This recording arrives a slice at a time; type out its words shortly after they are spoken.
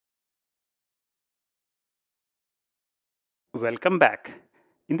Welcome back.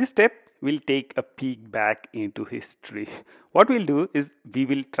 In this step, we'll take a peek back into history. What we'll do is we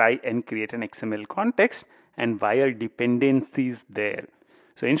will try and create an XML context and wire dependencies there.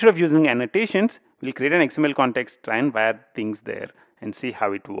 So instead of using annotations, we'll create an XML context, try and wire things there and see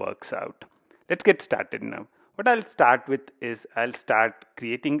how it works out. Let's get started now. What I'll start with is I'll start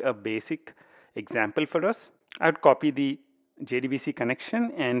creating a basic example for us. I would copy the JDBC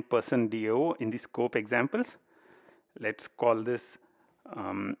connection and person DO in the scope examples. Let's call this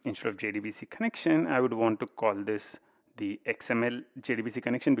instead of JDBC connection, I would want to call this the XML JDBC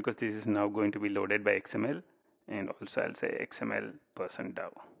connection because this is now going to be loaded by XML, and also I'll say XML person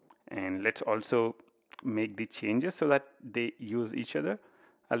DAO. And let's also make the changes so that they use each other.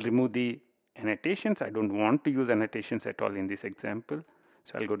 I'll remove the annotations. I don't want to use annotations at all in this example.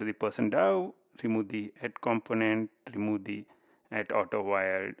 So I'll go to the person DAO, remove the add component, remove the add auto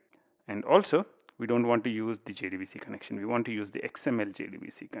wired, and also we don't want to use the JDBC connection. We want to use the XML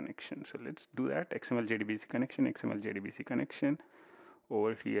JDBC connection. So let's do that. XML JDBC connection, XML JDBC connection.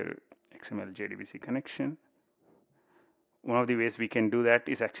 Over here, XML JDBC connection. One of the ways we can do that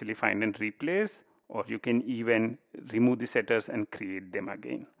is actually find and replace, or you can even remove the setters and create them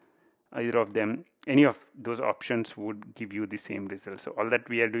again. Either of them, any of those options would give you the same result. So all that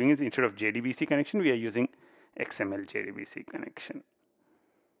we are doing is instead of JDBC connection, we are using XML JDBC connection.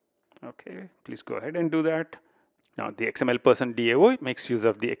 Okay, please go ahead and do that. Now the XML person DAO makes use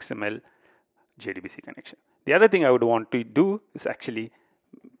of the XML JDBC connection. The other thing I would want to do is actually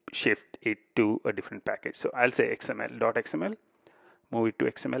shift it to a different package. So I'll say XML.xml, move it to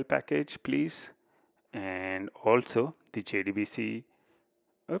XML package, please. And also the JDBC,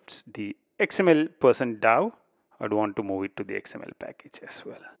 the XML person DAO, I'd want to move it to the XML package as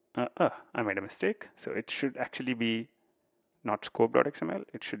well. I made a mistake. So it should actually be not scope.xml,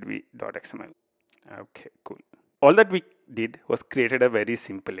 it should be .xml. Okay, cool. All that we did was created a very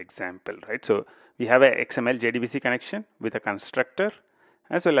simple example, right? So we have a XML JDBC connection with a constructor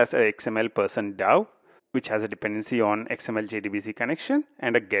as well as a XML person DAO, which has a dependency on XML JDBC connection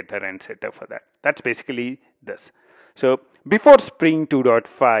and a getter and setter for that. That's basically this. So before Spring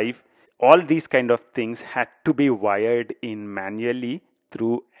 2.5, all these kind of things had to be wired in manually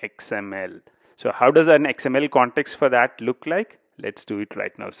through XML. So how does an XML context for that look like? Let's do it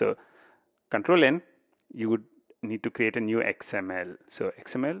right now. So Control N, you would need to create a new XML. So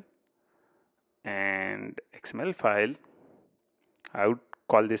XML and XML file, I would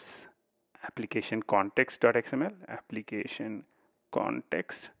call this application context.xml, application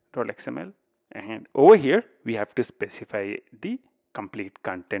context.xml, and over here we have to specify the complete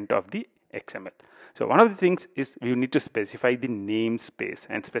content of the XML. So one of the things is you need to specify the namespace,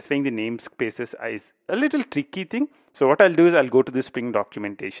 and specifying the namespaces is a little tricky thing. So what I'll do is I'll go to the Spring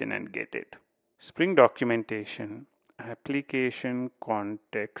documentation and get it. Spring documentation, application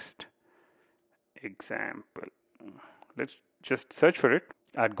context example. Let's just search for it.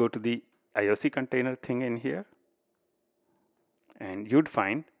 I'd go to the IOC container thing in here, and you'd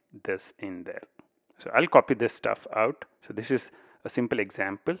find this in there. So I'll copy this stuff out. So this is a simple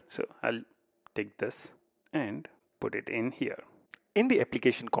example. So I'll take this and put it in here. In the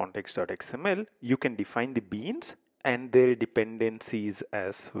application context.xml, you can define the beans and their dependencies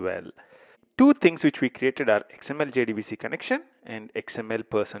as well. Two things which we created are XML JDBC connection and XML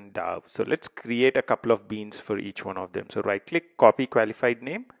person DAO. So let's create a couple of beans for each one of them. So right click, copy qualified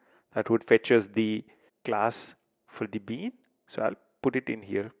name. That would fetch us the class for the bean. So I'll put it in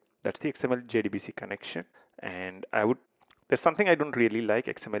here. That's the XML JDBC connection. And there's something I don't really like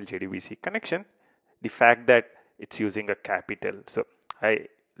XML JDBC connection. The fact that it's using a capital. So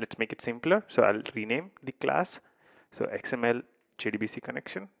let's make it simpler. So I'll rename the class. So XML JDBC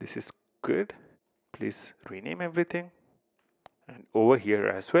connection. This is good. Please rename everything. And over here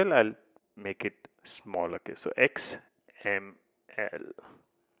as well, I'll make it small. Okay, so XML.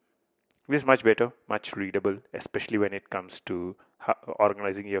 This is much better, much readable, especially when it comes to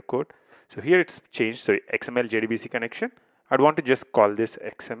organizing your code. So here it's changed. So XML JDBC connection. I'd want to just call this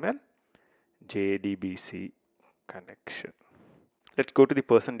XML JDBC connection. Let's go to the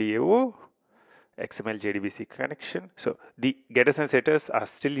person DAO. XML JDBC connection. So the getters and setters are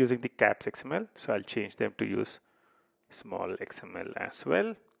still using the caps XML. So I'll change them to use small XML as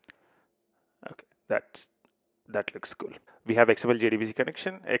well. Okay, that looks cool. We have XML JDBC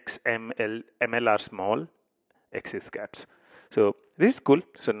connection, XML, ML are small, X is caps. So this is cool.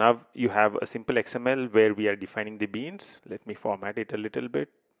 So now you have a simple XML where we are defining the beans. Let me format it a little bit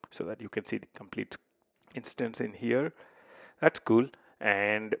so that you can see the complete instance in here. That's cool.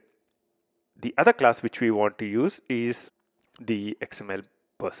 And the other class which we want to use is the XML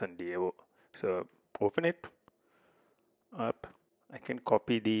person DAO. So open it. up. I can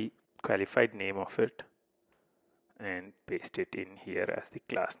copy the qualified name of it and paste it in here as the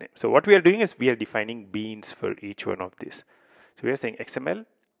class name. So what we are doing is we are defining beans for each one of these. So we are saying XML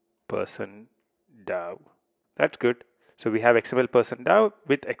person DAO. That's good. So we have XML person DAO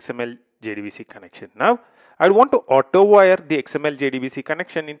with XML JDBC connection. Now I want to auto wire the XML JDBC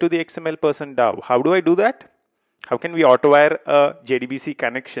connection into the XML person DAO. How do I do that? How can we auto wire a JDBC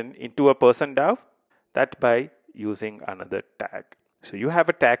connection into a person DAO? That by using another tag. So you have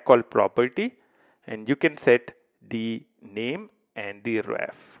a tag called property and you can set the name and the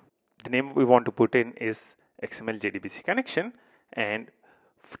ref. The name we want to put in is XML JDBC connection, and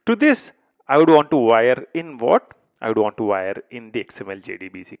to this I would want to wire in what? I would want to wire in the XML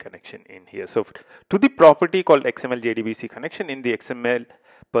JDBC connection in here. So to the property called XML JDBC connection in the XML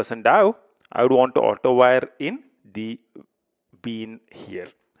person DAO, I would want to auto wire in the bean here.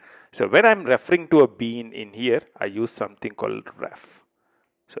 So when I'm referring to a bean in here, I use something called ref.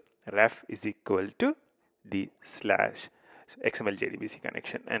 So ref is equal to the slash XML JDBC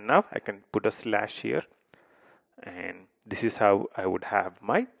connection, and now I can put a slash here, and this is how I would have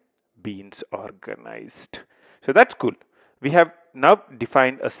my beans organized. So that's cool. We have now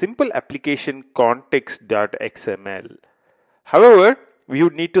defined a simple application context.xml. However, we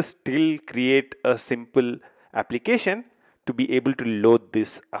would need to still create a simple application to be able to load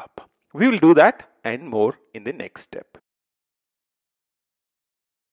this up. We will do that and more in the next step.